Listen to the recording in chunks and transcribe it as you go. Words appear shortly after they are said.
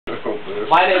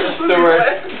My name is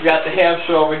Stuart. We got the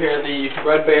Hamstra over here, the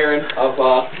Red Baron of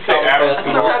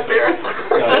Red Baron?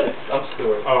 I'm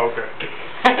Stuart. Oh, okay.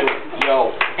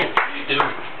 Yo.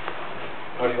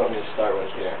 What do you want me to start with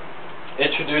here?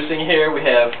 Introducing here, we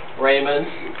have Raymond,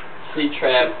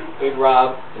 C-Trap, Big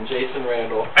Rob, and Jason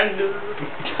Randall.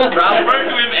 Rob referred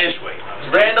to him as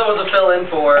Randall was a fill-in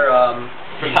for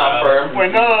Tom Firm.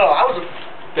 Wait, no, I was a...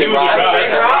 Big Rob.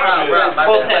 Big Rob.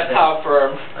 Both have Tom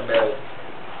Firm. I bet.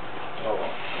 Oh,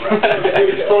 well.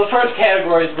 So the first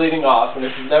category is leading off, and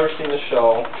if you've never seen the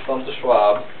show, Stump the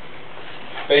Schwab,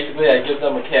 basically I give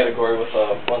them a category with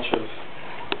a bunch of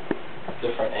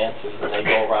different answers, and they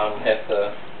go around and have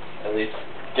to at least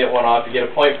get one off. You get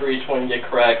a point for each one you get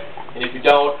correct, and if you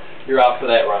don't, you're out for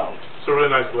that round. It's a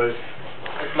really nice place.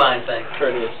 It's mine, thanks.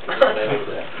 Courteous.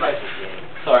 Nice.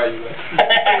 Sorry, you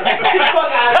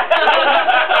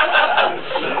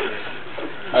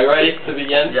Are you ready to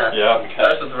begin? Yeah. Yeah.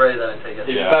 First was ready, then I take it.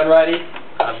 Have you been ready?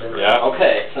 I've been ready. Yeah.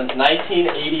 Okay, since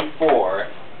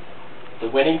 1984, the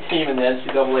winning team in the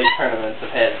NCAA tournaments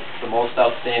have had the most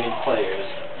outstanding players.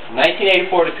 From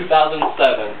 1984 to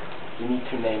 2007, you need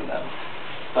to name them.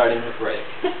 Starting with Ray.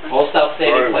 Most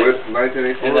outstanding players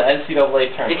in the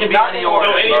NCAA tournament. It can be any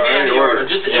order. No, any order.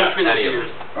 Just in Yeah, between the any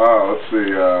years. Oh, let's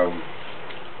see,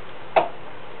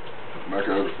 Mac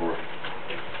over for.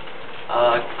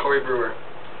 Corey Brewer.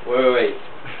 Wait.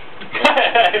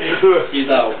 He's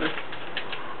out.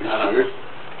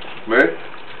 Me?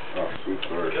 Oh, sweet,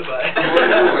 sorry. Goodbye.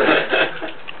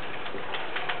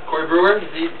 Corey Brewer, is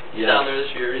he down there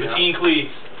this year? With Teen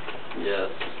Cleese. Yes.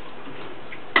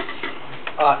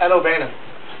 Ed O'Bannon.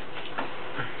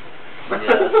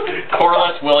 Yes.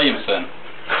 Corliss Williamson.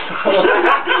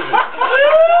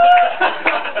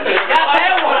 I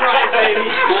have one right, baby.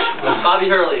 Bobby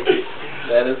Hurley.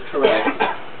 That is correct.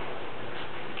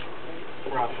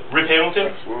 Rip Hamilton.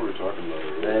 That's what we were talking about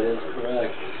earlier. That is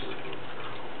correct.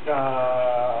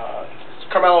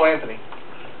 Carmelo Anthony.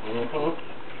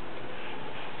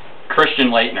 Christian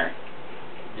Leitner.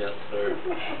 Yes, sir.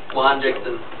 Juan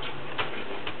Dixon.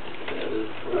 That is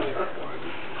correct.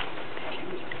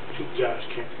 Josh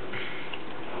King.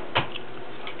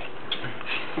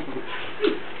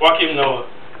 Joakim Noah.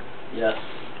 Yes.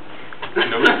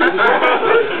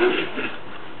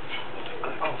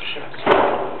 Oh, shit.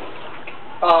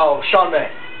 Oh, Sean May.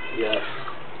 Yes.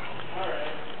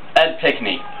 Ed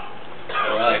Pickney.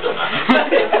 Alright.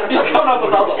 You're coming up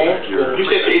with all the old school. You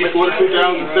said 84 to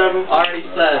 2007? Already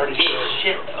said.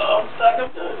 Shit. Oh, suck,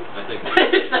 I'm done.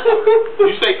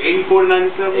 You say 84 to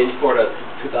 97? 84 to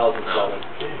 2007.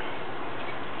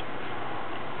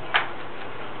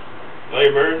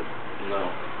 Larry Bird? No.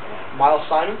 Miles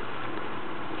Simon.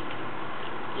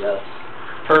 Yes.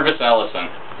 Purvis Ellison.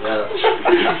 Yes.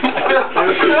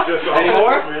 Any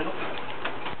more?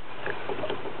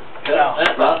 No.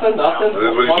 Nothing?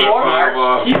 One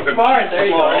more? Keep smart, there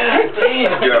you go.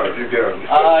 Keep going.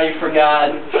 You forgot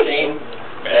Shane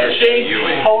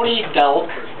Tony Delk.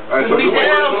 Tony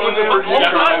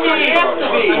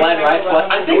Glenn, right?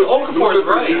 I think Okafor is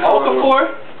right.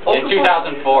 Okafor? In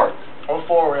 2004.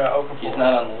 04, yeah, Okafor. He's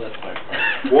not on the list, man.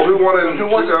 Well, who won in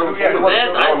 2004?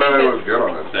 Yeah, I don't know who was good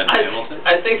on it.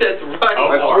 I think that's right.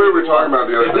 I swear we were talking about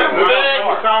the other day.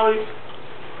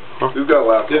 Who's got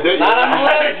last? Not on the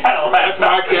list. That's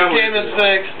my camera. Game is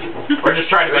fixed. We're just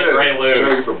trying to make Ray Gotta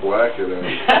lose. get some black in it.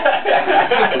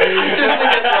 I didn't think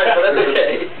that's right, but that's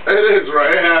okay. It is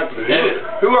right. It has to be.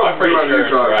 Who else I'm pretty on sure it's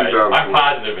right. 2004? I'm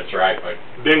positive it's right, but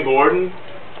Ben Gordon?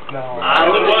 No.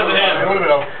 It wasn't him. It would have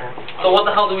been Okafor. So what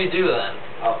the hell do we do then?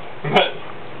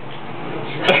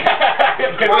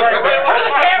 where's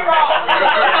the camera?